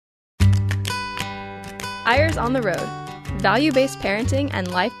Eyres on the Road, value-based parenting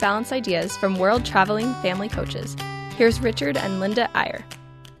and life balance ideas from world-traveling family coaches. Here's Richard and Linda Eyre.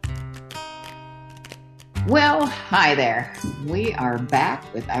 Well, hi there. We are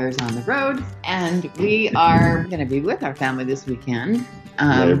back with Eyres on the Road, and we are going to be with our family this weekend.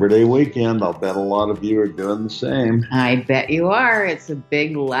 Labor Day weekend. I'll bet a lot of you are doing the same. I bet you are. It's a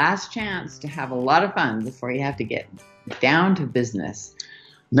big last chance to have a lot of fun before you have to get down to business.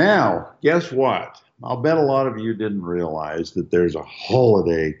 Now, guess what? I'll bet a lot of you didn't realize that there's a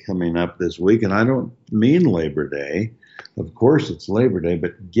holiday coming up this week, and I don't mean Labor Day. Of course, it's Labor Day,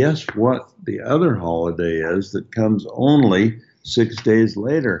 but guess what the other holiday is that comes only 6 days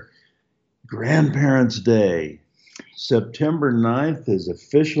later? Grandparents' Day. September 9th is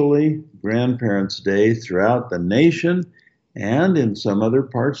officially Grandparents' Day throughout the nation and in some other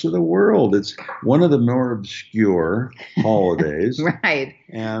parts of the world. It's one of the more obscure holidays. Right.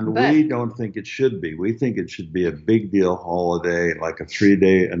 And we don't think it should be. We think it should be a big deal holiday, like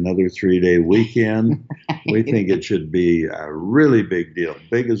another 3-day weekend. Right. We think it should be a really big deal.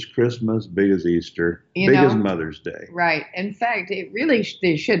 Big as Christmas, big as Easter, big as Mother's Day. Right. In fact,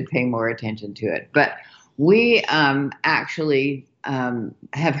 they should pay more attention to it. But we actually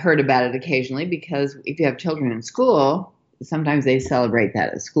have heard about it occasionally because if you have children in school, sometimes they celebrate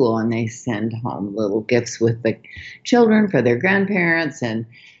that at school and they send home little gifts with the children for their grandparents. And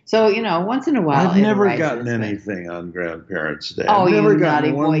so, once in a while. I've never gotten anything on Grandparents' Day. Oh, I've never you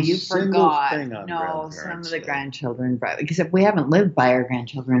naughty boy, you forgot. No, some of the grandchildren, except we haven't lived by our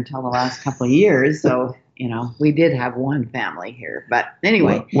grandchildren until the last couple of years. So, we did have one family here. But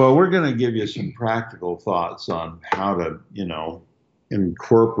anyway. Well, we're going to give you some practical thoughts on how to,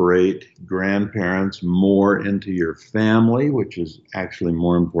 incorporate grandparents more into your family, which is actually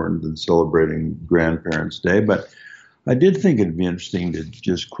more important than celebrating Grandparents' Day. But I did think it'd be interesting to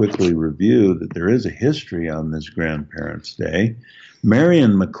just quickly review that there is a history on this Grandparents' Day.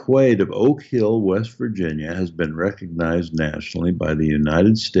 Marion McQuaid of Oak Hill, West Virginia, has been recognized nationally by the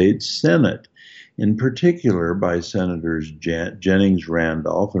United States Senate, in particular by Senators Jennings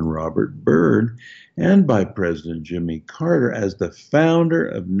Randolph and Robert Byrd, and by President Jimmy Carter as the founder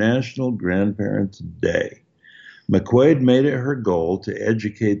of National Grandparents' Day. McQuaid made it her goal to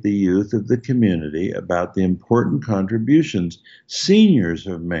educate the youth of the community about the important contributions seniors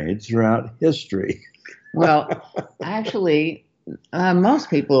have made throughout history. Well, actually, most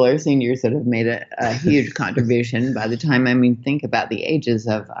people are seniors that have made a huge contribution by the time, think about the ages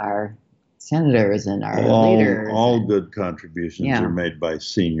of our senators and our leaders. All good contributions are made by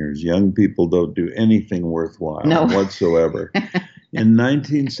seniors. Young people don't do anything worthwhile whatsoever. In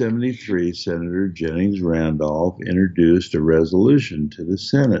 1973, Senator Jennings Randolph introduced a resolution to the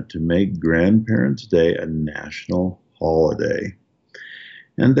Senate to make Grandparents' Day a national holiday.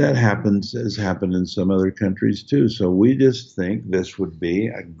 And that has happened in some other countries too. So we just think this would be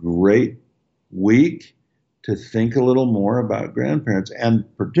a great week to think a little more about grandparents, and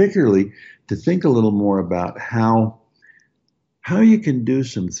particularly to think a little more about how you can do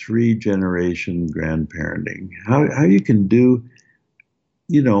some 3-generation grandparenting, how you can do,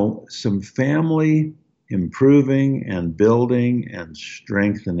 some family improving and building and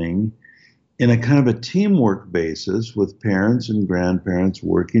strengthening in a kind of a teamwork basis with parents and grandparents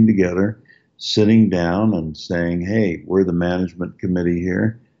working together, sitting down and saying, hey, we're the management committee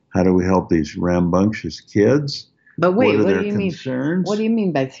here. How do we help these rambunctious kids? But wait, what do you concerns? mean? What do you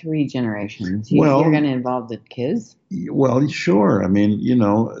mean by 3 generations? You're going to involve the kids? Well, sure.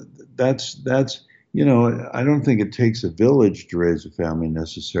 That's I don't think it takes a village to raise a family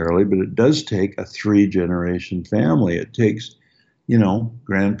necessarily, but it does take a 3-generation family. It takes,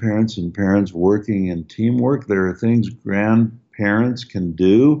 grandparents and parents working in teamwork. There are things grandparents can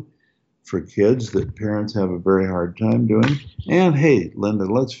do for kids that parents have a very hard time doing. And hey, Linda,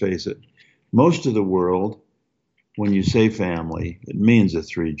 let's face it, most of the world, when you say family, it means a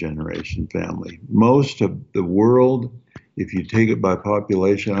 3-generation family. Most of the world, if you take it by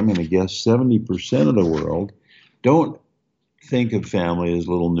population, I'm going to guess 70% of the world don't think of family as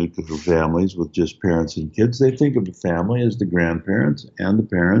little nuclear families with just parents and kids. They think of the family as the grandparents and the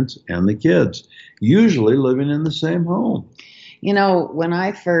parents and the kids, usually living in the same home. When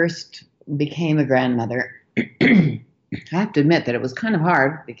I first became a grandmother, I have to admit that it was kind of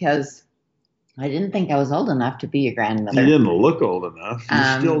hard because I didn't think I was old enough to be a grandmother. You didn't look old enough.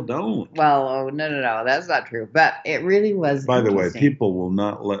 You still don't. Well, no, that's not true. But it really was. By the way, people will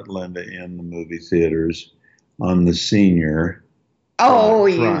not let Linda in the movie theaters on the senior Oh,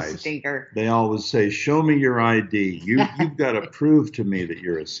 you stinker. They always say, show me your ID. You've got to prove to me that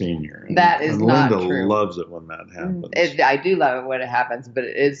you're a senior. That is not true. Linda loves it when that happens. I do love it when it happens, but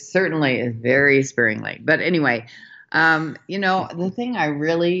it certainly is very sparingly. But anyway, the thing I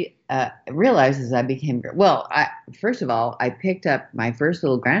really realized as I became, first of all, I picked up my first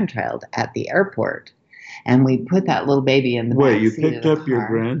little grandchild at the airport. And we put that little baby in the back seat. Wait, you picked up your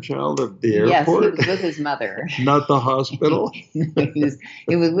grandchild at the airport? Yes, he was with his mother. Not the hospital? He was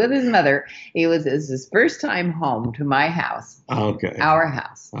with his mother. It was his first time home to my house. Okay. Our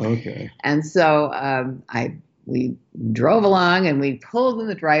house. Okay. And so we drove along and we pulled in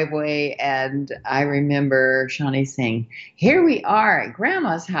the driveway, and I remember Shawnee saying, "Here we are at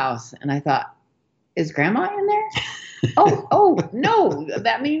Grandma's house." And I thought, is Grandma in there? oh no,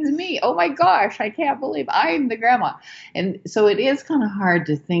 that means me. Oh my gosh, I can't believe I'm the grandma. And so it is kind of hard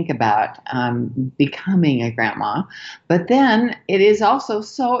to think about becoming a grandma, but then it is also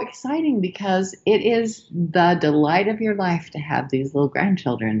so exciting because it is the delight of your life to have these little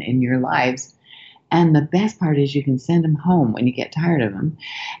grandchildren in your lives. And the best part is you can send them home when you get tired of them,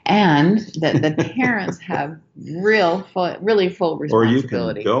 and that the parents have really full responsibility. Or you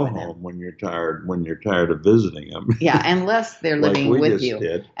can go home when you're tired of visiting them. Yeah, unless they're living with you.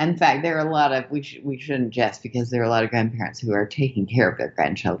 Did. In fact, there are a lot of we shouldn't jest, because there are a lot of grandparents who are taking care of their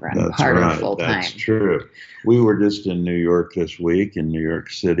grandchildren part of full time. That's true. We were just in New York this week, in New York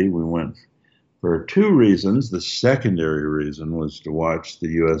City. We went for two reasons. The secondary reason was to watch the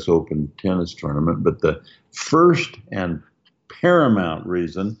U.S. Open tennis tournament, but the first and paramount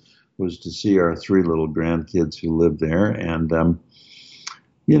reason was to see our three little grandkids who live there. And,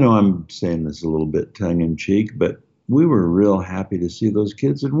 I'm saying this a little bit tongue-in-cheek, but we were real happy to see those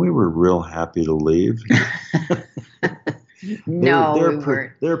kids, and we were real happy to leave.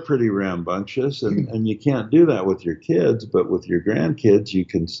 They're pretty rambunctious, and you can't do that with your kids, but with your grandkids, you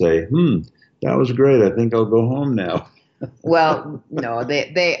can say, that was great. I think I'll go home now. Well, no,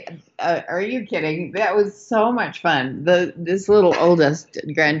 they are you kidding? That was so much fun. This little oldest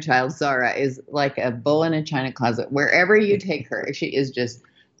grandchild, Zara, is like a bull in a china closet. Wherever you take her, she is just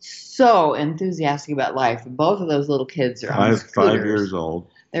so enthusiastic about life. Both of those little kids are on scooters. 5 years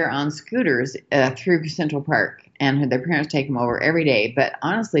old. They're on scooters through Central Park, and their parents take them over every day. But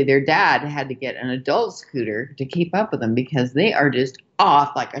honestly, their dad had to get an adult scooter to keep up with them because they are just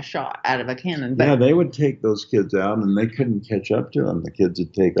off like a shot out of a cannon. But, yeah, they would take those kids out, and they couldn't catch up to them. The kids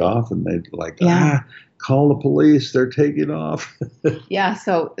would take off, and they'd call the police. They're taking off. Yeah,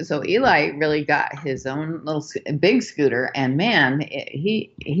 so Eli really got his own little big scooter, and man,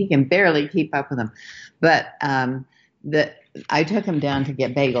 he can barely keep up with them. But I took him down to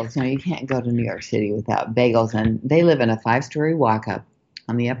get bagels. You can't go to New York City without bagels, and they live in a 5-story walk-up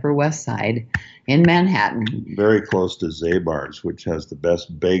on the Upper West Side in Manhattan. Very close to Zabar's, which has the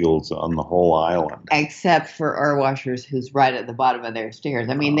best bagels on the whole island. Except for Urwashers, who's right at the bottom of their stairs.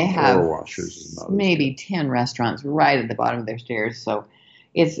 I mean, they have maybe 10 restaurants right at the bottom of their stairs, so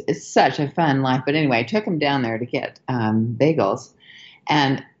it's such a fun life. But anyway, I took him down there to get bagels,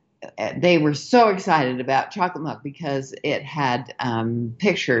 and they were so excited about chocolate milk because it had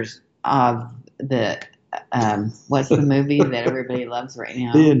pictures of the what's the movie that everybody loves right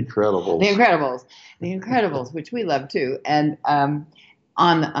now? The Incredibles. The Incredibles, which we love too. And on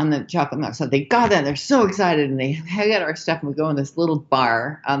the chocolate milk, so they got that. They're so excited, and they get our stuff, and we go in this little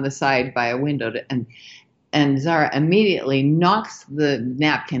bar on the side by a window, and Zara immediately knocks the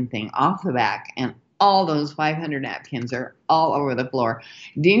napkin thing off the back, and all those 500 napkins are all over the floor.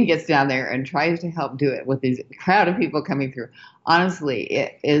 Dean gets down there and tries to help do it with these crowd of people coming through. Honestly,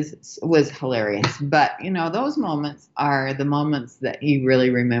 it was hilarious. But, those moments are the moments that you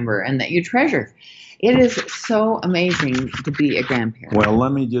really remember and that you treasure. It is so amazing to be a grandparent. Well,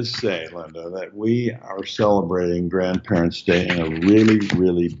 let me just say, Linda, that we are celebrating Grandparents' Day in a really,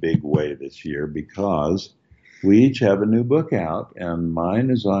 really big way this year because we each have a new book out, and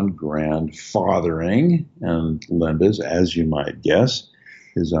mine is on grandfathering, and Linda's, as you might guess,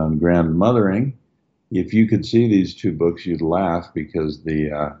 is on grandmothering. If you could see these two books, you'd laugh because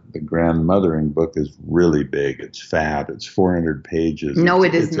the grandmothering book is really big. It's fat. It's 400 pages. No,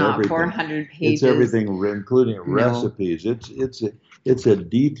 it is not 400 pages. It's everything, including recipes. It's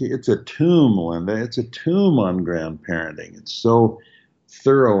a tomb, Linda. It's a tomb on grandparenting. It's so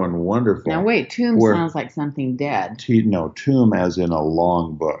thorough and wonderful. Now wait, tomb sounds like something dead. Tomb as in a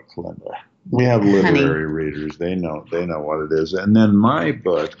long book, Linda. We have literary readers. They know what it is. And then my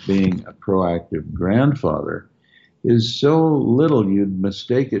book, being a proactive grandfather, is so little you'd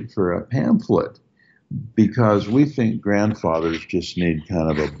mistake it for a pamphlet because we think grandfathers just need kind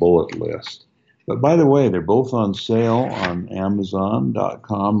of a bullet list. But by the way, they're both on sale on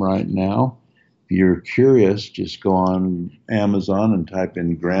Amazon.com right now. If you're curious, just go on Amazon and type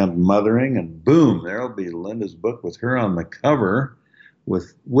in grandmothering, and boom, there'll be Linda's book with her on the cover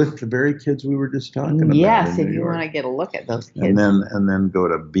with the very kids we were just talking about. Yes, if you want to get a look at those kids. And then go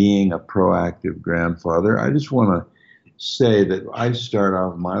to being a proactive grandfather. I just want to say that I start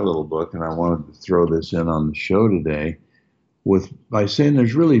off my little book, and I wanted to throw this in on the show today, by saying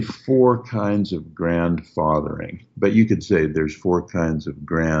there's really 4 kinds of grandfathering, but you could say there's 4 kinds of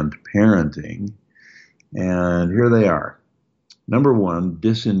grandparenting, and here they are. Number 1,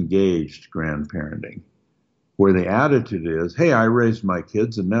 disengaged grandparenting, where the attitude is, hey, I raised my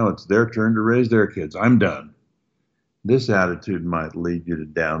kids, and now it's their turn to raise their kids. I'm done. This attitude might lead you to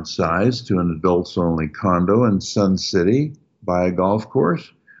downsize to an adults-only condo in Sun City, buy a golf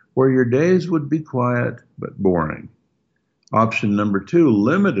course, where your days would be quiet but boring. Option number 2,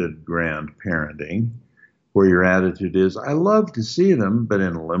 limited grandparenting, where your attitude is, I love to see them, but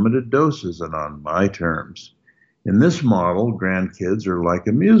in limited doses and on my terms. In this model, grandkids are like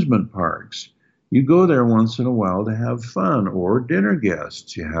amusement parks. You go there once in a while to have fun, or dinner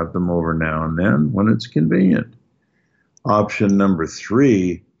guests. You have them over now and then when it's convenient. Option number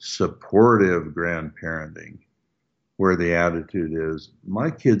 3, supportive grandparenting, where the attitude is, my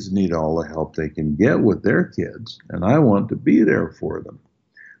kids need all the help they can get with their kids, and I want to be there for them.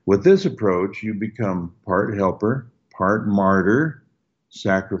 With this approach, you become part helper, part martyr,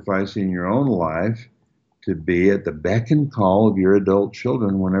 sacrificing your own life to be at the beck and call of your adult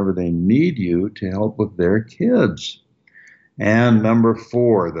children whenever they need you to help with their kids. And number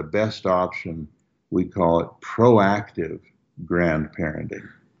 4, the best option, we call it proactive grandparenting,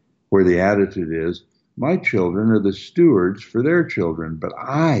 where the attitude is, my children are the stewards for their children, but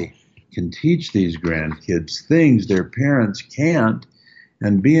I can teach these grandkids things their parents can't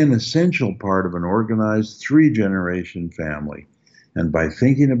and be an essential part of an organized 3-generation family. And by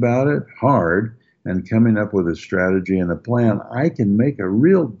thinking about it hard and coming up with a strategy and a plan, I can make a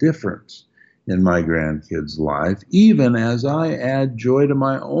real difference in my grandkids' life, even as I add joy to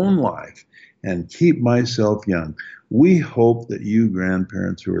my own life and keep myself young. We hope that you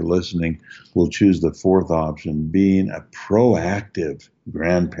grandparents who are listening will choose the 4th option, being a proactive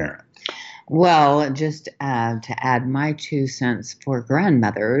grandparent. Well, just to add my 2 cents for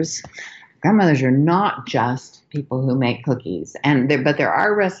grandmothers are not just people who make cookies, but there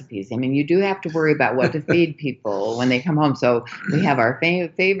are recipes. I mean, you do have to worry about what to feed people when they come home. So we have our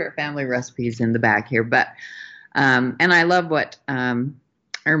favorite family recipes in the back here. But and I love what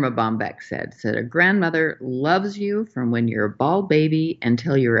Irma Bombeck said, a grandmother loves you from when you're a bald baby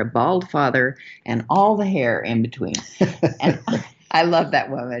until you're a bald father and all the hair in between. And I love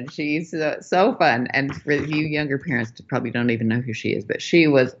that woman. She's so fun. And for you younger parents probably don't even know who she is, but she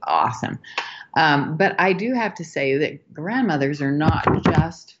was awesome. But I do have to say that grandmothers are not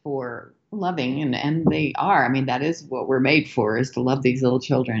just for loving, and they are. I mean, that is what we're made for, is to love these little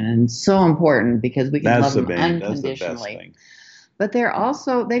children. And so important because we can love them unconditionally. That's the best thing. But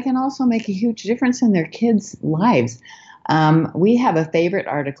they can also make a huge difference in their kids' lives. We have a favorite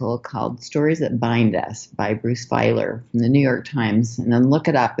article called Stories That Bind Us by Bruce Feiler from the New York Times. And then look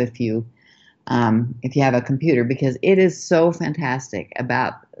it up if you have a computer, because it is so fantastic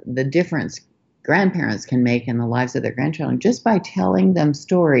about the difference grandparents can make in the lives of their grandchildren just by telling them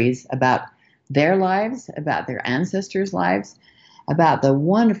stories about their lives, about their ancestors' lives, about the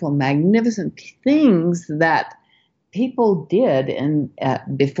wonderful, magnificent things that people did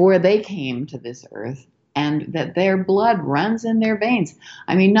before they came to this earth, and that their blood runs in their veins.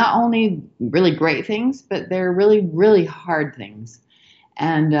 I mean, not only really great things, but they're really, really hard things.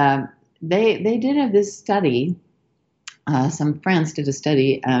 And they did have this study. Some friends did a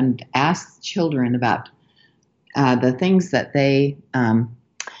study and asked children about the things that they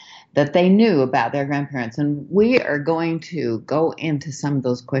knew about their grandparents. And we are going to go into some of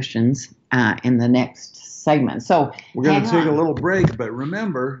those questions in the next segment. So we're going to take a little break, but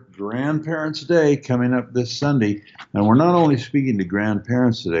remember, Grandparents' Day coming up this Sunday. And we're not only speaking to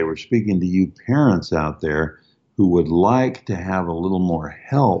grandparents today, we're speaking to you parents out there who would like to have a little more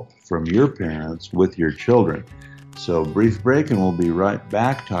help from your parents with your children. So brief break, and we'll be right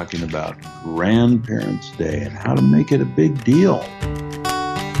back talking about Grandparents' Day and how to make it a big deal.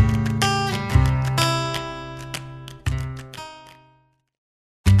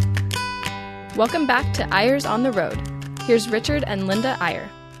 Welcome back to Eyres on the Road. Here's Richard and Linda Eyre.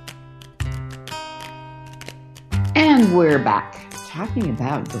 And we're back talking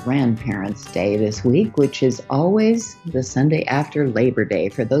about Grandparents' Day this week, which is always the Sunday after Labor Day,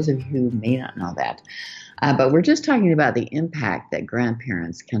 for those of you who may not know that. But we're just talking about the impact that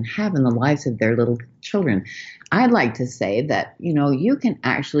grandparents can have in the lives of their little children. I'd like to say that, you can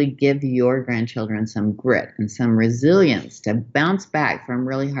actually give your grandchildren some grit and some resilience to bounce back from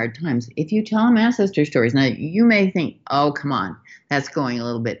really hard times if you tell them ancestor stories. Now, you may think, oh, come on, that's going a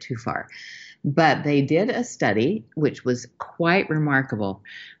little bit too far. But they did a study, which was quite remarkable.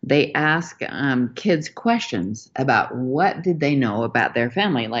 They asked kids questions about what did they know about their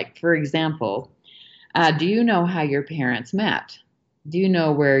family. Like, for example, do you know how your parents met? Do you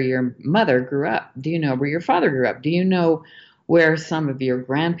know where your mother grew up? Do you know where your father grew up? Do you know where some of your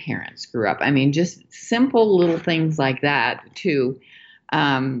grandparents grew up? I mean, just simple little things like that, too.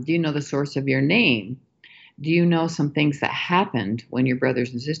 Do you know the source of your name? Do you know some things that happened when your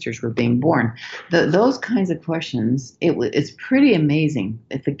brothers and sisters were being born? Those kinds of questions, it's pretty amazing.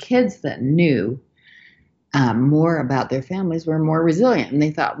 If the kids that knew more about their families were more resilient, and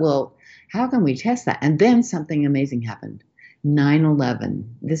they thought, well, how can we test that? And then something amazing happened. 9/11.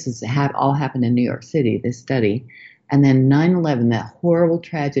 This is all happened in New York City, this study. And then 9/11, that horrible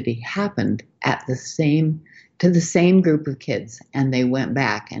tragedy happened to the same group of kids. And they went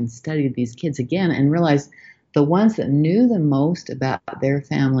back and studied these kids again and realized the ones that knew the most about their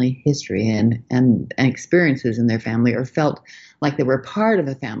family history and experiences in their family, or felt like they were part of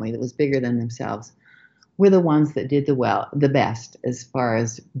a family that was bigger than themselves, were the ones that did the best as far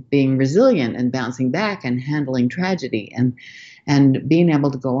as being resilient and bouncing back and handling tragedy and being able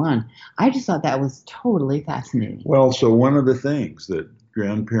to go on. I just thought that was totally fascinating. Well, so one of the things that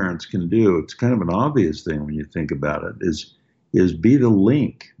grandparents can do, it's kind of an obvious thing when you think about it, is be the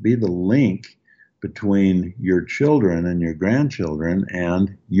link between your children and your grandchildren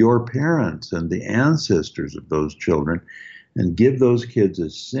and your parents and the ancestors of those children, and give those kids a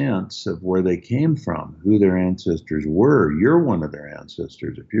sense of where they came from, who their ancestors were. You're one of their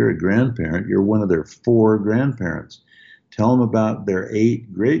ancestors. If you're a grandparent, you're one of their 4 grandparents. Tell them about their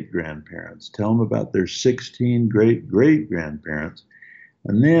 8 great-grandparents. Tell them about their 16 great-great-grandparents.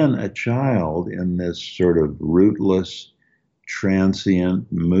 And then a child in this sort of rootless, transient,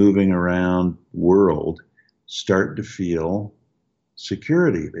 moving around world start to feel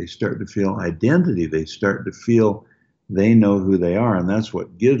security. They start to feel identity. They start to feel they know who they are, and that's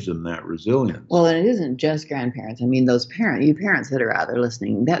what gives them that resilience. Well, and it isn't just grandparents. I mean, you parents that are out there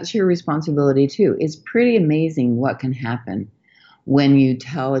listening, that's your responsibility too. It's pretty amazing what can happen when you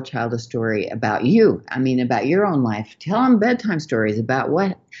tell a child a story about you. I mean, about your own life. Tell them bedtime stories about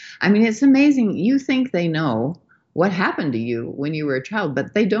it's amazing. You think they know what happened to you when you were a child,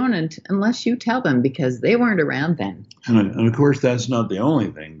 but they don't unless you tell them, because they weren't around then. And of course, that's not the only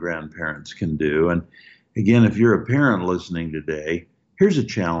thing grandparents can do. And again, if you're a parent listening today, here's a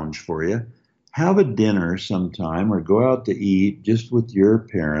challenge for you. Have a dinner sometime or go out to eat just with your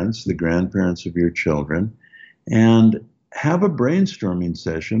parents, the grandparents of your children, and have a brainstorming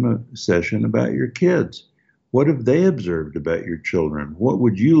session about your kids. What have they observed about your children? What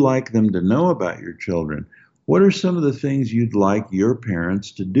would you like them to know about your children? What are some of the things you'd like your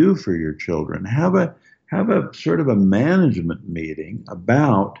parents to do for your children? Have a sort of a management meeting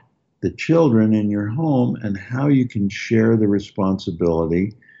about the children in your home and how you can share the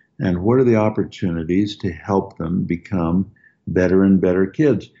responsibility and what are the opportunities to help them become better and better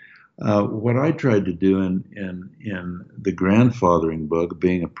kids. What I tried to do in the grandfathering book,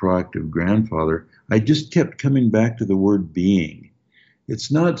 being a proactive grandfather, I just kept coming back to the word being.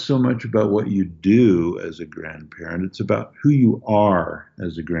 It's not so much about what you do as a grandparent, it's about who you are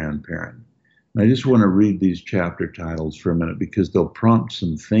as a grandparent. And I just want to read these chapter titles for a minute because they'll prompt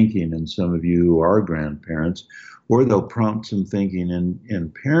some thinking in some of you who are grandparents, or they'll prompt some thinking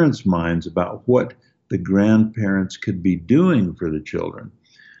in parents' minds about what the grandparents could be doing for the children.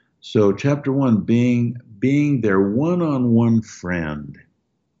 So chapter 1, being their one-on-one friend.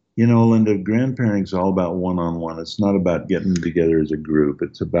 You know, Linda, grandparenting is all about one-on-one. It's not about getting together as a group.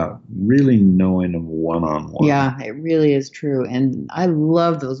 It's about really knowing them one-on-one. Yeah, it really is true. And I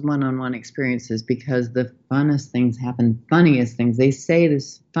love those one-on-one experiences because the funniest things happen, They say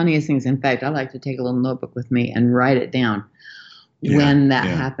the funniest things. In fact, I like to take a little notebook with me and write it down when that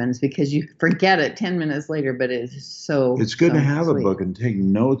happens, because you forget it 10 minutes later, but it is so It's good so to have sweet. a book and take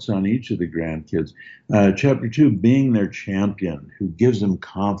notes on each of the grandkids. Chapter 2, being their champion, who gives them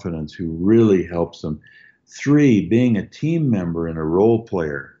confidence, who really helps them. 3, being a team member and a role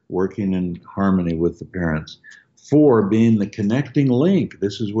player, working in harmony with the parents. 4, being the connecting link.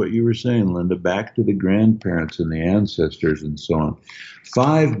 This is what you were saying, Linda, back to the grandparents and the ancestors and so on.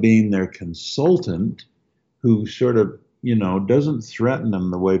 5, being their consultant, who sort of doesn't threaten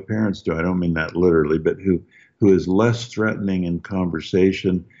them the way parents do. I don't mean that literally, but who is less threatening in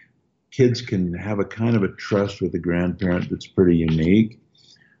conversation, kids can have a kind of a trust with the grandparent that's pretty unique.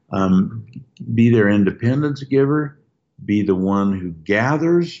 Be their independence giver, be the one who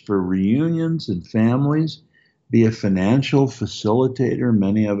gathers for reunions and families, be a financial facilitator.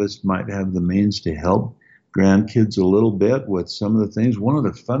 Many of us might have the means to help grandkids a little bit with some of the things. One of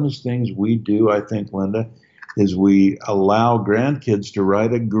the funnest things we do, I think, Linda, is we allow grandkids to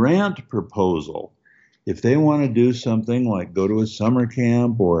write a grant proposal. If they want to do something like go to a summer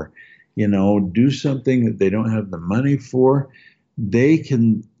camp or, do something that they don't have the money for, they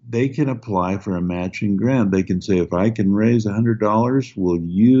can apply for a matching grant. They can say, if I can raise $100, will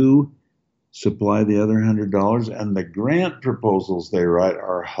you supply the other $100? And the grant proposals they write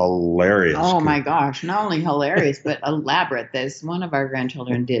are hilarious. Oh my gosh, not only hilarious, but elaborate. One of our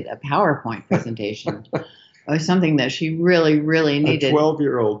grandchildren did a PowerPoint presentation of something that she really, really needed. A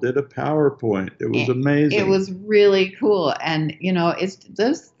 12-year-old did a PowerPoint. It was amazing. It was really cool. And, it's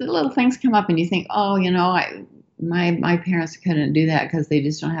those little things come up and you think, my parents couldn't do that because they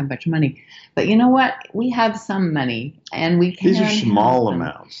just don't have much money. But you know what? We have some money, and we can. These are small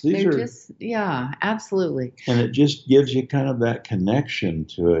amounts. Yeah, absolutely. And it just gives you kind of that connection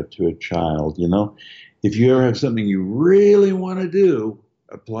to a child. If you ever have something you really want to do,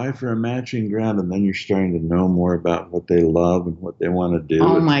 apply for a matching grant, and then you're starting to know more about what they love and what they want to do.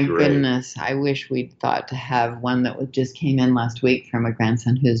 Oh my goodness. I wish we'd thought to have one that just came in last week from a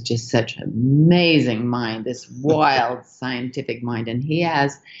grandson who's just such an amazing mind, this wild scientific mind. And he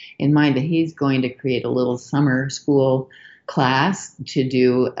has in mind that he's going to create a little summer school class to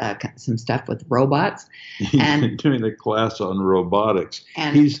do some stuff with robots. And doing a class on robotics.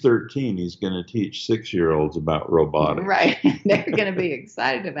 And he's 13. He's going to teach 6-year-olds about robotics. Right. They're going to be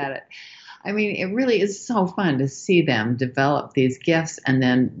excited about it. I mean, it really is so fun to see them develop these gifts and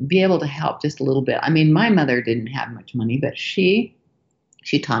then be able to help just a little bit. I mean, my mother didn't have much money, but she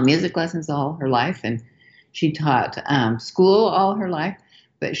taught music lessons all her life, and she taught school all her life.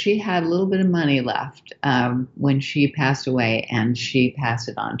 But she had a little bit of money left when she passed away, and she passed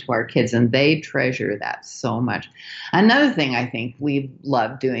it on to our kids, and they treasure that so much. Another thing I think we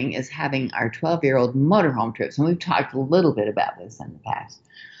love doing is having our 12-year-old motorhome trips, and we've talked a little bit about this in the past.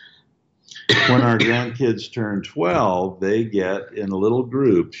 When our grandkids turn 12, they get in little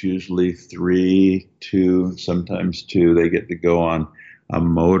groups, usually 3, 2, sometimes 2. They get to go on a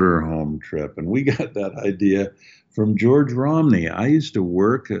motorhome trip, and we got that idea from George Romney. I used to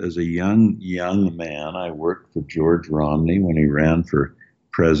work as a young man. I worked for George Romney when he ran for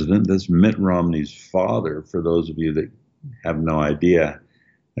president. That's Mitt Romney's father, for those of you that have no idea.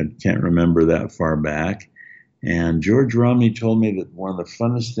 I can't remember that far back. And George Romney told me that one of the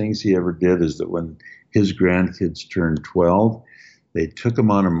funnest things he ever did is that when his grandkids turned 12, they took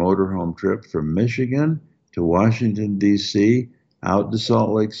them on a motorhome trip from Michigan to Washington, D.C., out to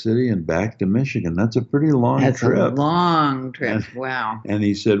Salt Lake City and back to Michigan. That's a pretty long trip. That's a long trip. Wow. And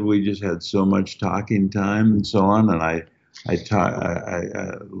he said we just had so much talking time and so on. And I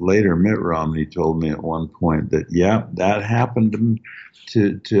later, Mitt Romney told me at one point that, that happened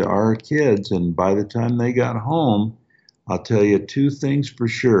to our kids. And by the time they got home, I'll tell you 2 things for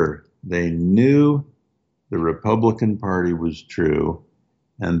sure. They knew the Republican Party was true,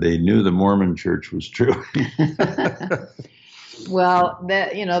 and they knew the Mormon Church was true. Well,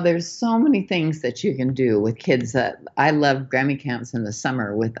 there's so many things that you can do with kids. I love Grammy camps in the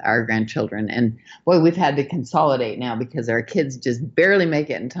summer with our grandchildren. And boy, we've had to consolidate now because our kids just barely make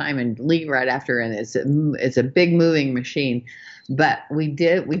it in time and leave right after. And it's a big moving machine. But we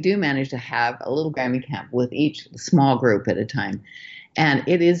do manage to have a little Grammy camp with each small group at a time. And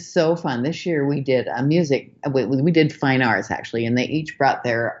it is so fun. This year we did we did fine arts actually, and they each brought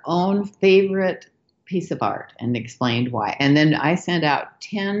their own favorite piece of art and explained why. And then I sent out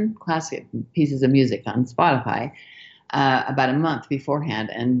 10 classic pieces of music on Spotify about a month beforehand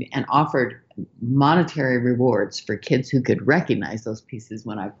and offered monetary rewards for kids who could recognize those pieces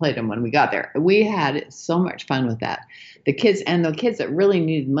when I played them when we got there. We had so much fun with that. The kids that really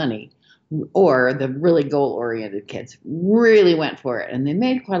needed money, or the really goal-oriented kids, really went for it. And they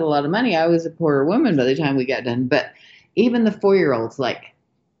made quite a lot of money. I was a poorer woman by the time we got done. But even the 4-year-olds, like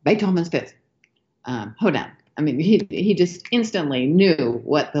Beethoven's Fifth, Hoedown. I mean, he just instantly knew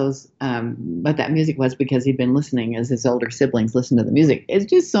what that music was because he'd been listening as his older siblings listened to the music. It's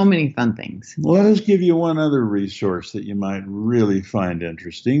just so many fun things. Well, let us give you one other resource that you might really find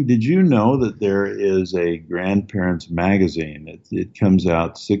interesting. Did you know that there is a grandparents magazine? It comes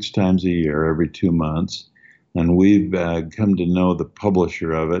out 6 times a year, every 2 months, and we've come to know the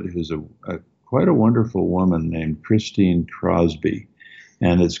publisher of it, who's quite a wonderful woman named Christine Crosby.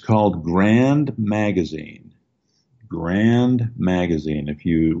 And it's called Grand Magazine. Grand Magazine. If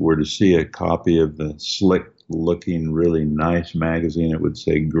you were to see a copy of the slick-looking, really nice magazine, it would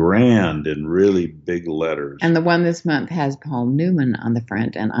say Grand in really big letters. And the one this month has Paul Newman on the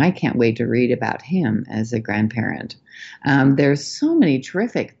front, and I can't wait to read about him as a grandparent. There's so many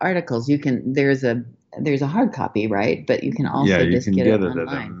terrific articles. There's a hard copy, right? But you can also you can get it online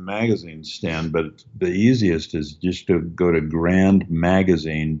at a magazine stand. But the easiest is just to go to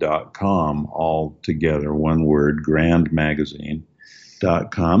grandmagazine.com all together, one word,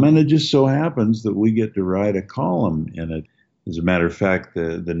 grandmagazine.com. And it just so happens that we get to write a column in it. As a matter of fact,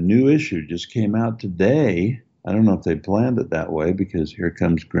 the new issue just came out today. I don't know if they planned it that way because here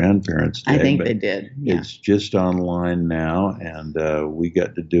comes Grandparents' Day. I think they did. Yeah. It's just online now, and we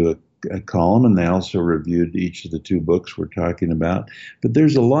got to do a column, and they also reviewed each of the two books we're talking about. But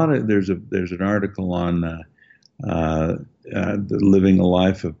there's an article on living a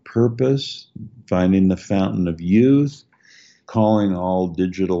life of purpose, finding the fountain of youth, calling all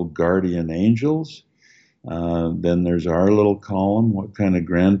digital guardian angels. Then there's our little column, what kind of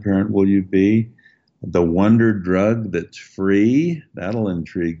grandparent will you be? The wonder drug that's free, that'll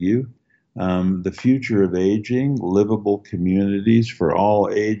intrigue you. The future of aging, livable communities for all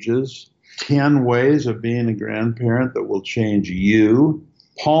ages, 10 ways of being a grandparent that will change you,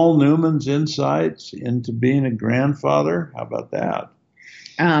 Paul Newman's insights into being a grandfather. How about that?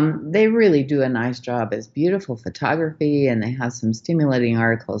 They really do a nice job. It's beautiful photography, and they have some stimulating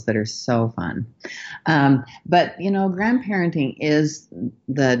articles that are so fun. But, grandparenting is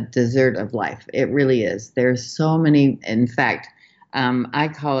the dessert of life. It really is. There's so many, in fact, I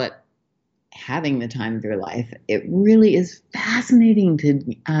call it having the time of your life. It really is fascinating to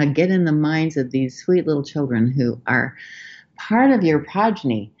get in the minds of these sweet little children who are part of your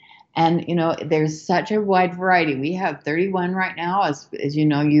progeny. And, there's such a wide variety. We have 31 right now. As you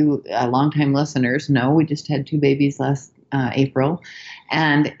know, you longtime listeners know, we just had 2 babies last April.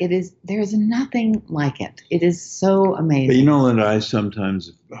 And there's nothing like it. It is so amazing. But you know that I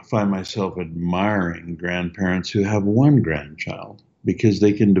sometimes find myself admiring grandparents who have one grandchild, because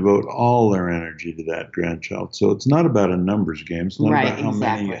they can devote all their energy to that grandchild. So it's not about a numbers game. It's not about how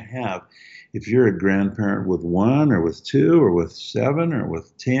many you have. If you're a grandparent with 1 or with 2 or with 7 or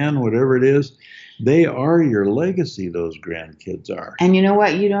with 10, whatever it is, they are your legacy, those grandkids are. And you know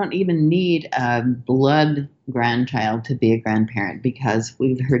what? You don't even need a blood grandchild to be a grandparent, because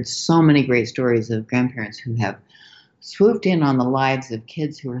we've heard so many great stories of grandparents who have swooped in on the lives of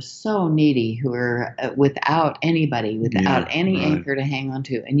kids who are so needy, who are without anybody, without any anchor to hang on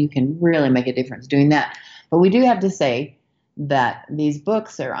to. And you can really make a difference doing that. But we do have to say that these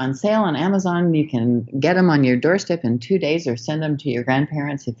books are on sale on Amazon. You can get them on your doorstep in 2 days, or send them to your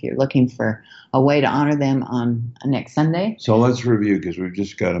grandparents if you're looking for a way to honor them on next Sunday. So let's review, because we've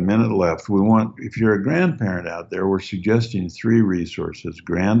just got a minute left. If you're a grandparent out there, we're suggesting 3 resources: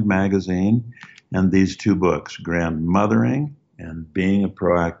 Grand Magazine and these 2 books, Grandmothering and Being a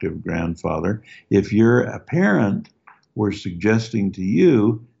Proactive Grandfather. If you're a parent, we're suggesting to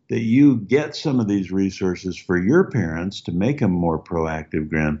you that you get some of these resources for your parents to make them more proactive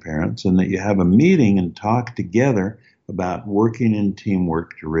grandparents, and that you have a meeting and talk together about working in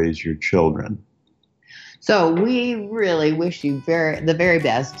teamwork to raise your children. So we really wish you the very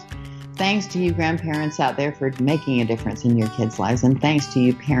best. Thanks to you grandparents out there for making a difference in your kids' lives, and thanks to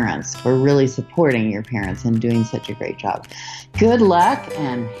you parents for really supporting your parents and doing such a great job. Good luck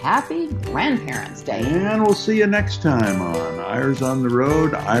and happy Grandparents' Day. And we'll see you next time on Eyres on the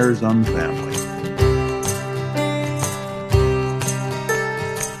Road, Eyres on the Family.